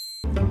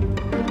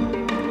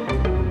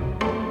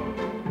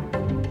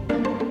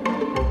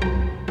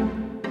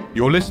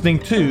You're listening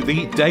to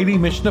the Daily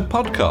Mishnah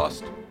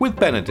Podcast with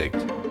Benedict.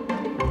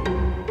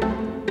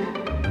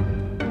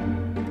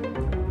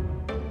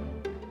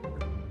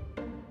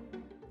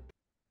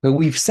 But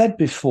we've said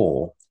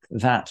before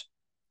that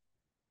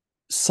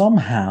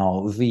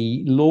somehow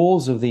the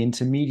laws of the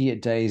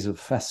intermediate days of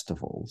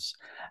festivals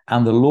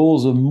and the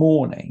laws of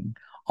mourning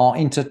are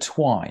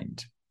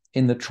intertwined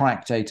in the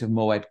tractate of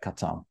Moed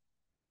Katan.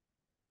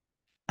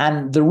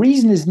 And the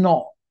reason is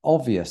not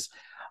obvious.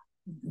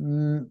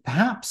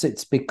 Perhaps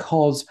it's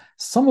because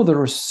some of the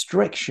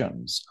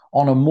restrictions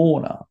on a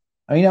mourner,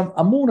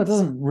 a mourner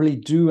doesn't really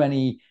do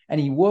any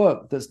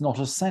work that's not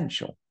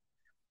essential.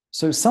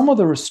 So some of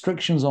the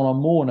restrictions on a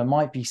mourner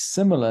might be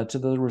similar to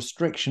the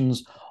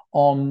restrictions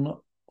on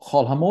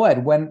Chol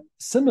HaMoed, when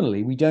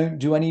similarly we don't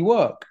do any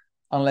work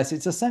unless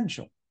it's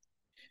essential.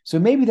 So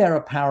maybe there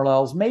are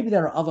parallels, maybe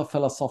there are other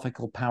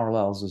philosophical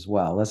parallels as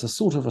well. There's a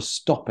sort of a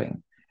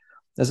stopping.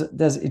 There's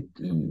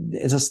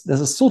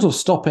a sort of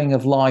stopping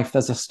of life.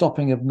 There's a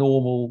stopping of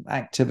normal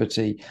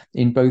activity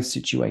in both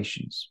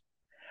situations.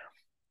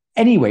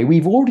 Anyway,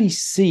 we've already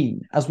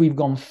seen, as we've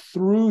gone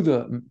through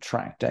the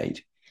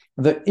tractate,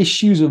 that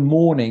issues of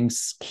mourning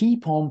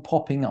keep on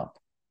popping up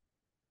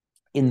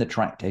in the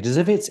tractate, as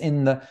if it's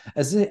in the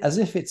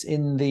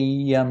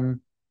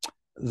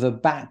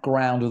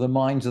background of the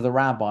minds of the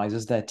rabbis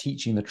as they're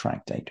teaching the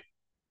tractate.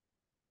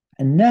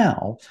 And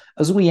now,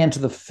 as we enter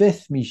the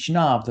fifth Mishnah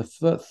of the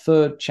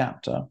third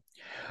chapter,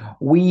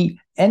 we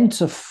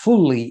enter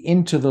fully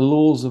into the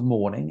laws of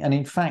mourning. And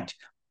in fact,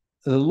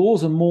 the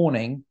laws of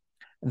mourning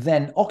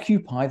then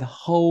occupy the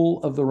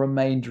whole of the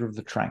remainder of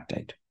the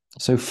tractate.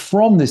 So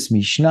from this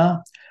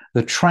Mishnah,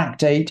 the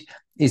tractate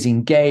is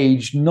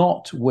engaged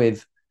not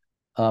with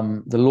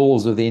the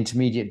laws of the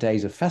intermediate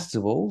days of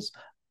festivals,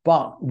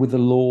 but with the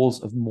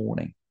laws of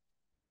mourning.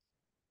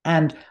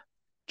 And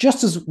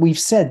just as we've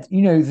said,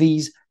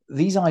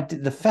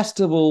 the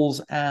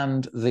festivals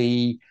and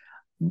the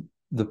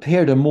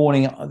period of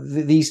mourning,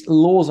 these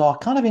laws are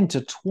kind of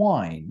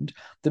intertwined.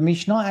 The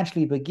Mishnah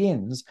actually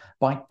begins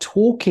by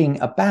talking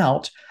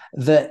about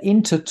the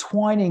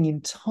intertwining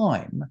in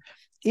time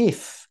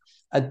if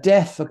a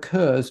death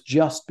occurs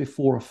just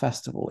before a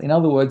festival. In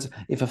other words,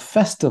 if a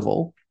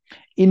festival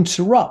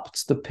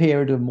interrupts the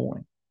period of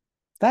mourning.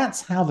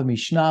 That's how the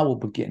Mishnah will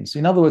begin. So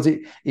in other words,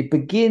 it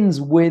begins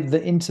with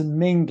the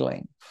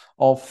intermingling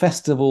of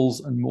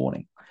festivals and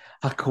mourning.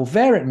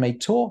 Hakoveret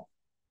meito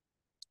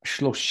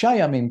shlosha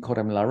yamim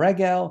korem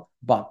laregel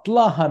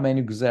batla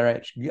hamenu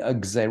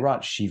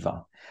gzerat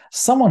shiva.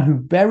 Someone who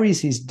buries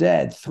his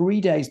dead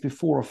 3 days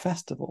before a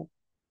festival,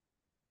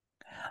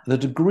 the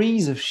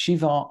degrees of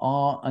shiva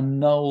are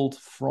annulled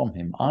from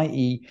him,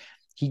 i.e.,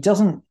 he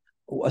doesn't,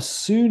 as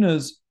soon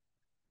as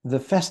the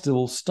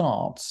festival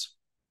starts,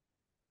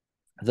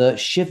 the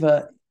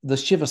shiva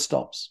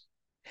stops.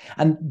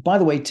 And by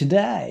the way,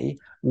 today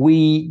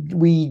we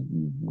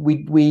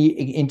don't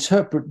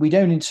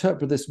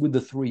interpret this with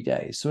the 3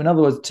 days. So in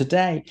other words,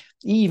 today,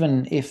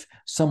 even if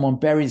someone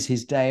buries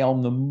his day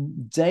on the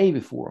day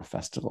before a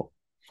festival,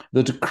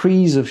 the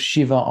decrees of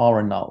shiva are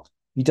annulled.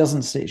 He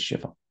doesn't sit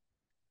shiva.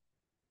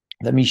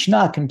 The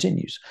Mishnah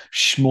continues,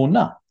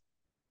 Shmona,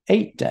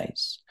 8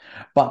 days.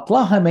 But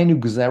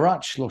lahamenu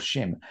gzerat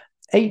shloshim,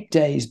 8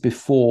 days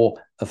before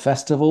a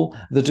festival,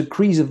 the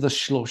decrees of the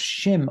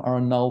shloshim are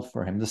annulled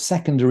for him. The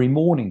secondary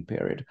mourning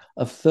period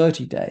of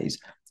 30 days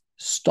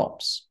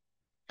stops.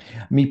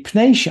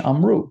 Mipnei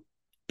she'amru,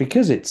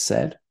 because it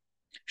said,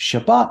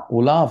 Shabbat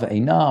ula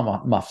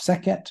ve'eina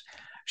mafseket,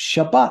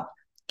 Shabbat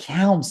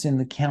counts in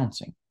the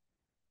counting.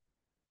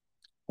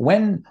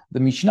 When the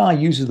Mishnah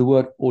uses the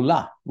word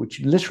ula, which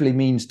literally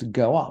means to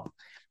go up,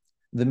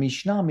 the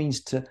Mishnah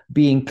means to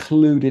be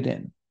included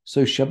in.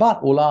 So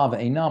Shabbat ula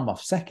ve'eina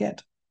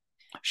mafseket.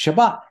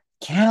 Shabbat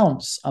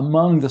counts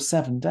among the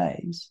 7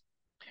 days,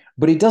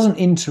 but it doesn't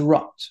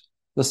interrupt.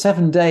 The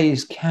 7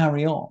 days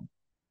carry on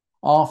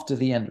after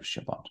the end of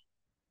Shabbat.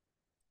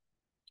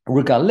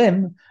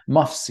 Regalim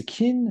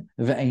mafsikin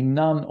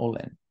ve'einan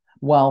olen,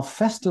 while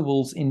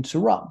festivals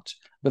interrupt,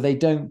 but they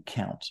don't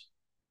count.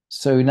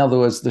 So in other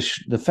words,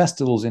 the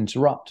festivals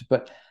interrupt,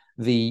 but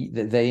they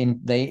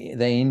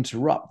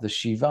interrupt the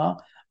Shiva,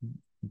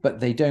 but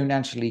they don't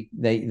actually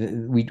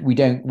we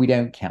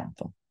don't count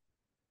them.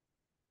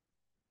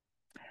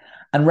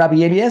 And Rabbi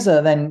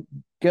Eliezer then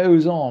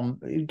goes on.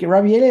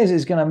 Rabbi Eliezer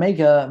is going to make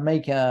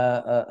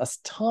a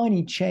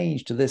tiny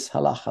change to this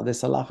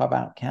halacha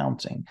about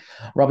counting.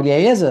 Rabbi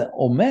Eliezer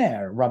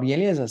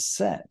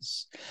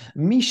says,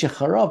 Misha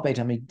charav beit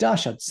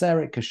hamikdash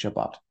atzeret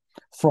k'Shabbat.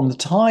 From the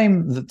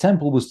time the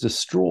temple was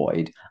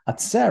destroyed,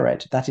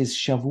 atzeret, that is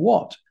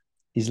Shavuot,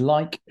 is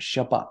like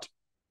Shabbat.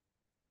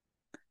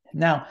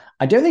 Now,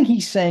 I don't think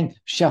he's saying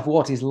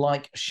Shavuot is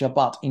like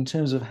Shabbat in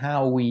terms of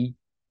how we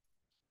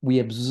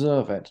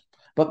observe it.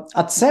 But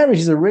Atzeret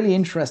is a really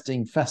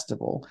interesting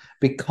festival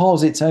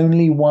because it's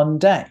only 1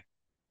 day.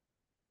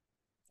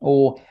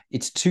 Or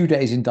it's 2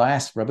 days in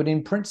diaspora, but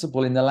in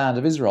principle in the land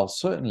of Israel,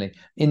 certainly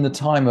in the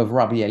time of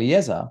Rabbi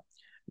Eliezer,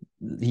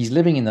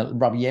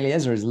 Rabbi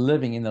Eliezer is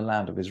living in the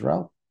land of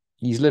Israel.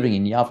 He's living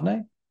in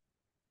Yavne.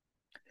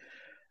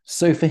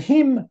 So for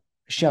him,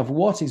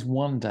 Shavuot is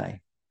one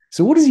day.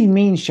 So what does he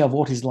mean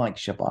Shavuot is like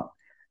Shabbat?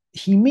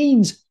 He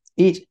means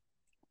he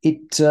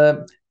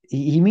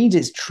means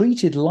it's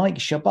treated like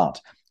Shabbat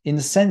in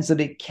the sense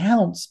that it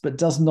counts but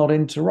does not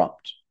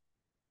interrupt.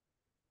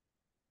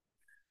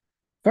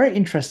 Very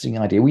interesting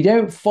idea. We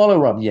don't follow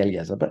Rabbi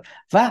Eliezer, but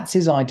that's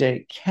his idea.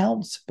 It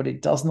counts, but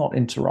it does not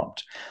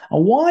interrupt.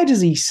 And why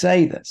does he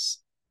say this?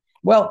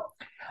 Well,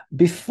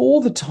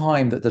 before the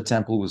time that the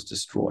temple was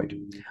destroyed,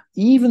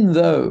 even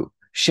though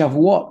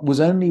Shavuot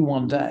was only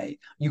one day,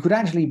 you could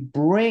actually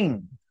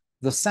bring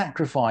the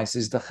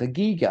sacrifices, the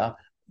Chagiga,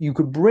 you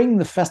could bring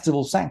the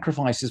festival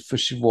sacrifices for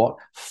Shavuot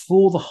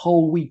for the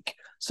whole week.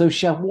 So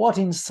Shavuot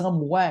in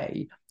some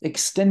way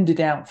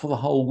extended out for the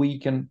whole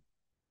week. And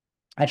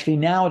actually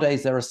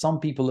nowadays there are some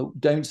people that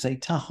don't say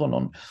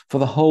Tachanon for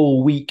the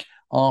whole week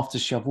after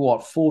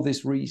Shavuot for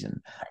this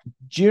reason.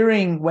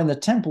 When the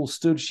temple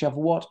stood,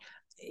 Shavuot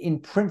in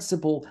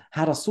principle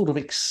had a sort of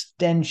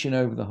extension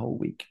over the whole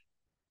week.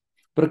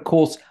 But of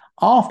course,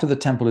 after the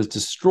temple is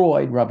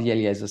destroyed, Rabbi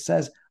Eliezer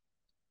says,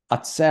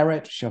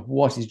 Atzeret,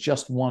 Shavuot is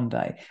just one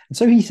day. And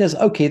so he says,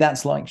 okay,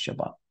 that's like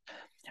Shabbat.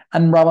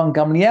 And Rabban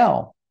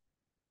Gamliel,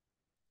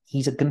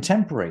 he's a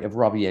contemporary of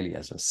Rabbi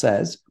Eliezer,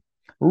 says,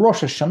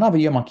 Rosh Hashanah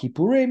v'Yom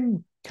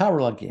Kippurim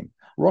karalagim.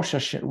 Rosh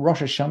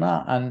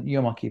Hashanah and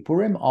Yom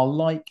Kippurim are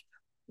like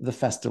the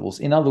festivals.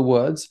 In other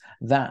words,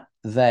 that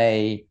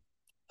the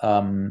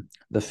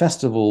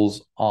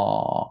festivals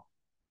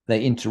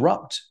they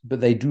interrupt, but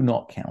they do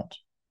not count.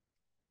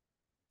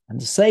 And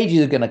the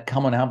sages are going to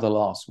come and have the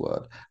last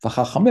word.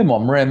 V'chachamim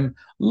omrim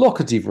lo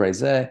k'divrei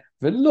zeh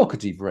v'lo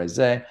k'divrei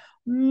zeh.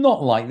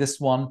 Not like this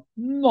one,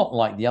 not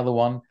like the other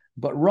one,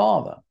 but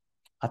rather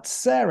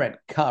Atzeret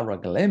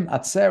karaglim.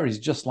 Atzeret is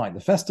just like the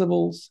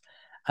festivals,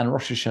 and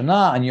Rosh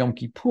Hashanah and Yom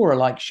Kippur are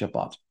like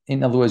Shabbat.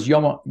 In other words,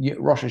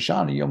 Rosh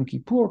Hashanah and Yom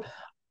Kippur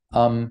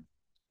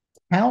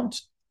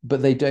count,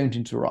 but they don't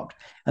interrupt.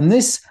 And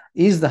this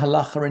is the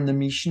halacha in the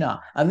Mishnah.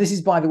 And this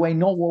is, by the way,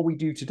 not what we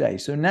do today.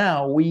 So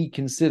now we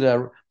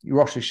consider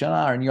Rosh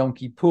Hashanah and Yom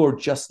Kippur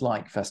just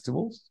like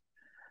festivals.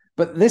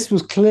 But this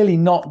was clearly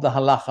not the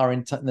halacha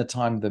in the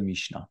time of the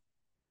Mishnah.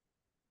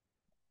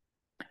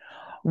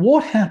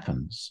 What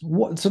happens?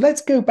 So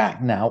let's go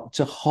back now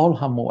to Chol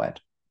HaMoed.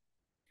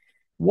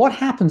 What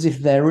happens if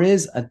there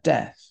is a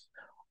death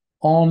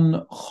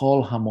on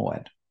Chol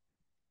HaMoed?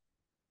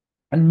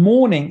 And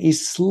mourning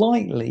is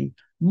slightly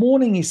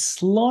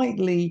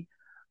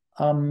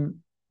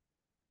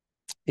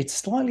it's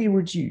slightly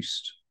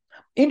reduced.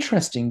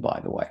 Interesting, by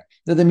the way,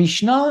 that the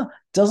Mishnah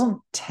doesn't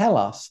tell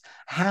us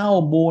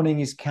how mourning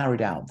is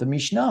carried out. The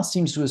Mishnah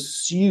seems to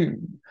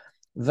assume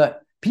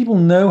that people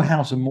know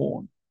how to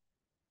mourn.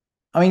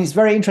 I mean, it's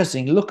very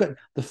interesting. Look at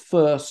the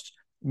first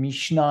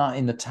Mishnah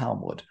in the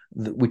Talmud,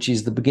 which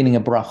is the beginning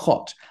of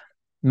Brachot.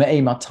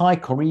 Me'ei matai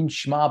korin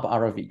shma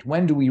ba'aravit.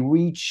 When do we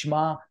read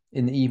Shema?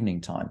 In the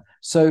evening time.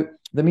 So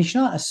the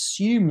Mishnah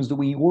assumes that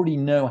we already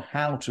know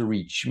how to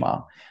read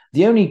Shema.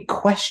 The only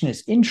question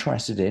it's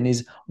interested in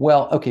is,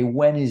 well, okay,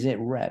 when is it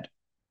read?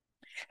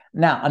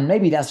 Now, and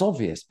maybe that's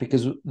obvious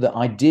because the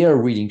idea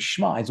of reading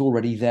Shema is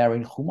already there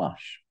in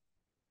Chumash.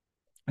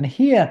 And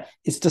here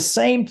it's the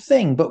same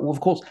thing, but of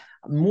course,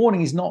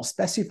 mourning is not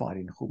specified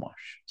in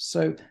Chumash.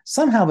 So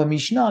somehow the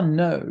Mishnah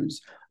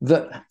knows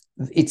that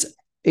its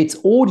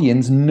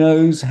audience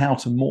knows how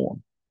to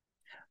mourn.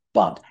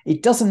 But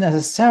it doesn't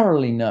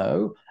necessarily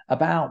know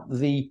about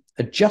the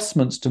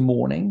adjustments to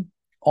mourning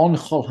on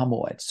Chol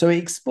HaMoed. So he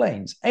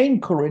explains,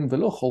 Ein korin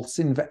v'lo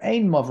cholsin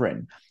ve'ein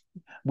mavrin.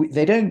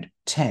 They don't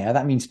tear,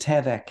 that means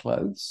tear their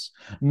clothes,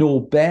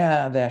 nor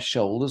bare their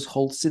shoulders.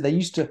 Cholsin, they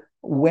used to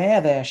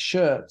wear their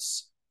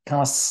shirts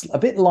kind of a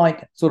bit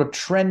like sort of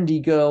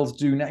trendy girls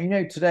do now. You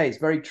know, today it's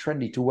very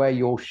trendy to wear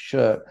your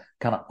shirt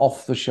kind of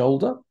off the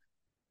shoulder.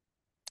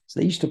 So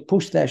they used to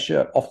push their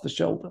shirt off the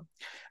shoulder.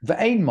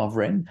 Ve'ein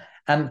mavrin,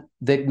 and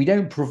that we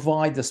don't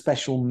provide the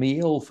special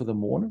meal for the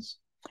mourners.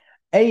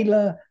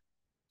 Eila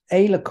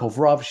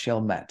kovrav shel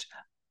met,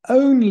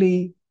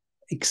 only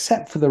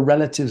except for the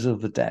relatives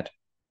of the dead.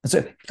 And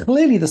so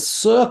clearly the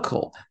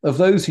circle of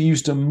those who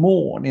used to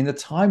mourn in the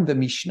time of the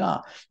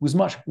Mishnah was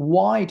much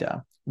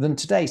wider than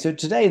today. So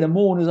today the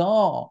mourners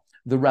are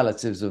the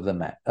relatives of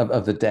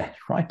the dead,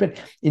 right?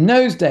 But in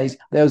those days,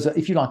 there was,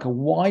 if you like, a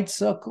wide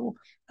circle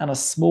and a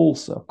small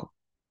circle.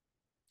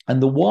 And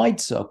the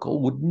wide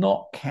circle would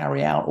not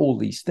carry out all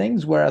these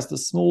things, whereas the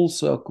small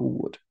circle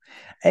would.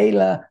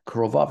 Eila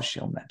krovav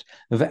shel met.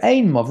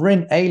 Ve'ein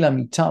mavrin eila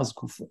mita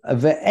zkufa.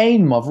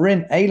 Ve'ein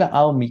mavrin eila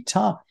al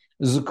mita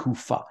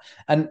zkufa.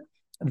 And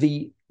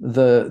the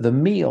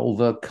meal,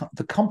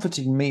 the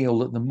comforting meal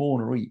that the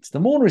mourner eats. The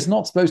mourner is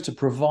not supposed to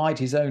provide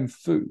his own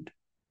food.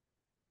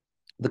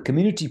 The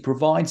community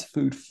provides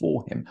food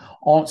for him,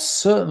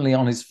 certainly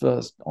on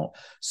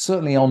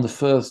the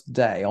first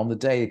day, on the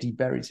day that he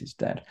buries his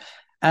dead.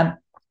 And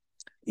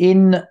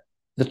in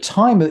the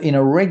time for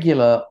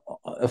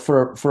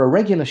a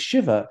regular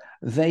shiva,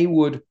 they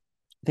would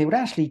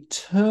actually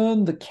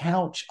turn the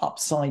couch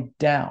upside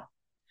down.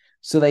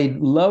 So they'd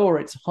lower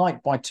its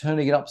height by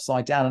turning it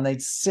upside down, and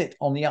they'd sit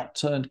on the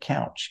upturned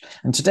couch.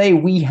 And today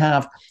we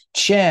have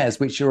chairs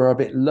which are a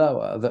bit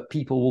lower that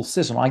people will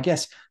sit on. I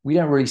guess we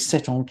don't really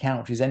sit on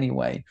couches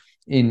anyway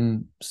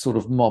in sort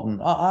of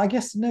modern. I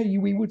guess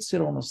we would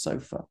sit on a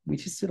sofa. We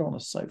just sit on a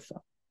sofa,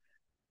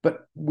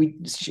 but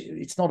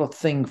it's not a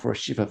thing for a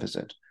shiva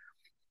visit.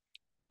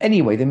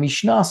 Anyway, the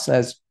Mishnah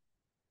says,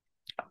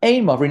 so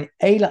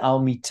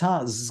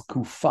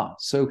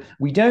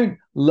we don't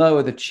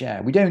lower the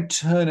chair, we don't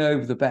turn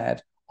over the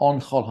bed on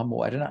Chol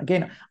HaMoed. And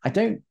again, I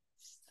don't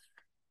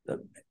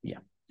think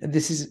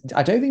this is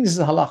a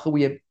halacha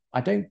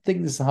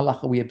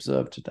we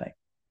observe today.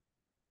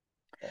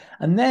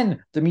 And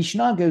then the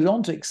Mishnah goes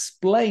on to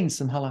explain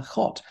some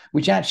halachot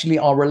which actually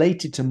are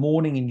related to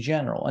mourning in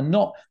general and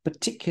not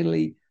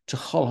particularly to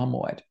Chol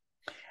HaMoed.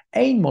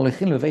 Ein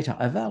molichin levet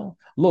ha'avel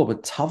lo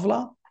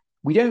b'tavla.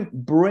 We don't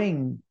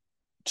bring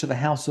to the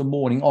house of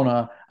mourning on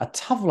a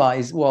tavla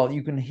is, well,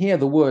 you can hear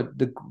the word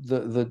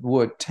the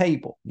word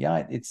table. Yeah,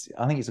 I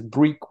think it's a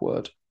Greek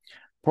word,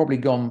 probably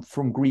gone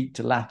from Greek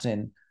to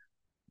Latin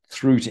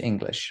through to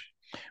English.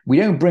 We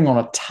don't bring on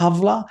a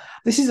tavla.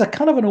 This is a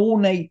kind of an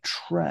ornate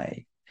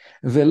tray.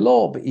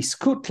 Velo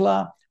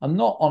iskutla. I'm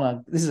not on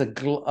a. This is an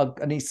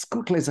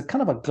iskutla is a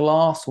kind of a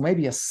glass or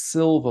maybe a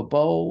silver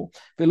bowl.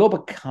 Velo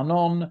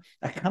kanon.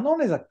 A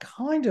kanon is a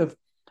kind of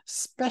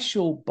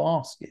special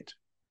basket.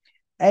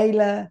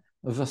 Eile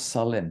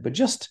v'salim, but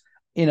just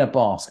in a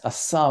basket. A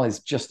sal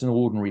is just an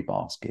ordinary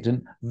basket,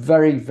 and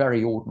very,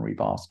 very ordinary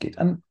basket.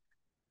 And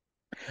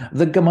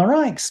the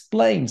Gemara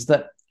explains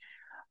that,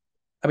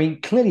 I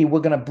mean, clearly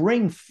we're going to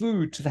bring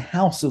food to the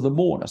house of the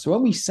mourner. So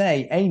when we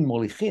say ein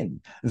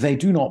molichin, they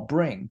do not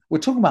bring, we're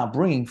talking about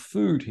bringing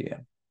food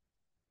here.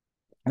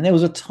 And there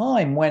was a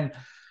time when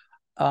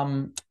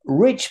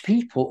rich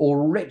people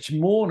or rich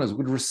mourners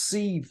would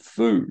receive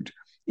food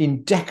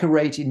in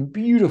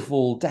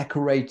beautiful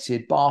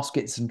decorated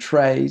baskets and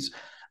trays.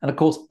 And of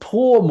course,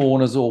 poor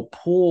mourners or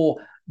poor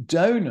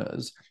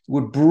donors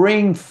would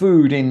bring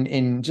food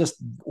in just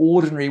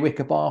ordinary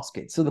wicker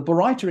baskets. So the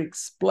Baraita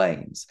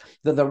explains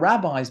that the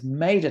rabbis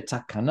made a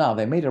takana,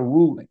 they made a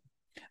ruling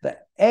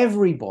that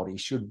everybody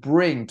should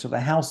bring to the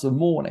house of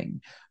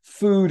mourning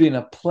food in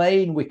a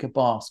plain wicker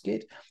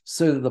basket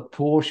so that the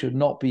poor should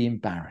not be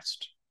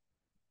embarrassed.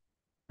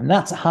 And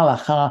that's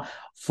halacha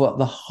for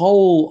the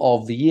whole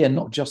of the year,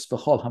 not just for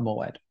Chol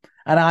HaMoed.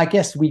 And I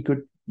guess we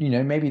could,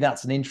 maybe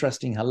that's an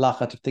interesting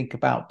halacha to think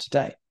about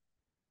today.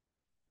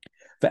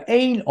 We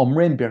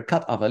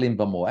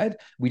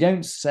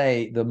don't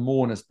say the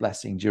mourner's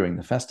blessing during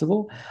the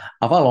festival.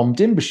 But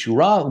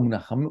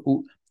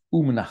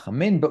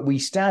we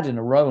stand in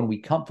a row and we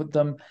comfort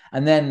them,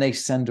 and then they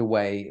send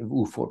away,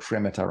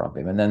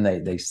 and then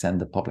they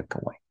send the public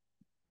away.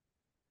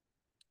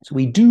 So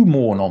we do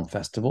mourn on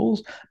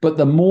festivals, but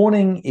the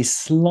mourning is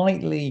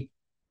slightly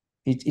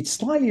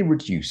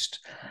reduced.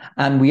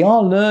 And we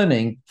are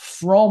learning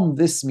from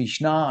this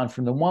Mishnah and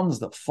from the ones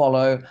that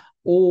follow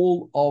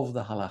all of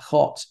the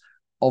halachot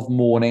of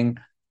mourning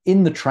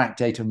in the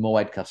tractate of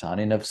Moed Katan,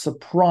 in a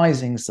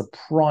surprising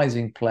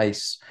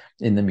place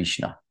in the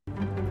Mishnah.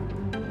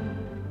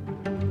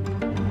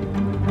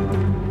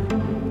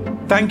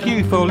 Thank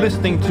you for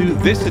listening to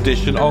this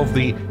edition of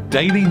the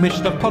Daily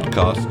Mishnah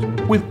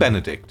Podcast with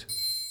Benedict.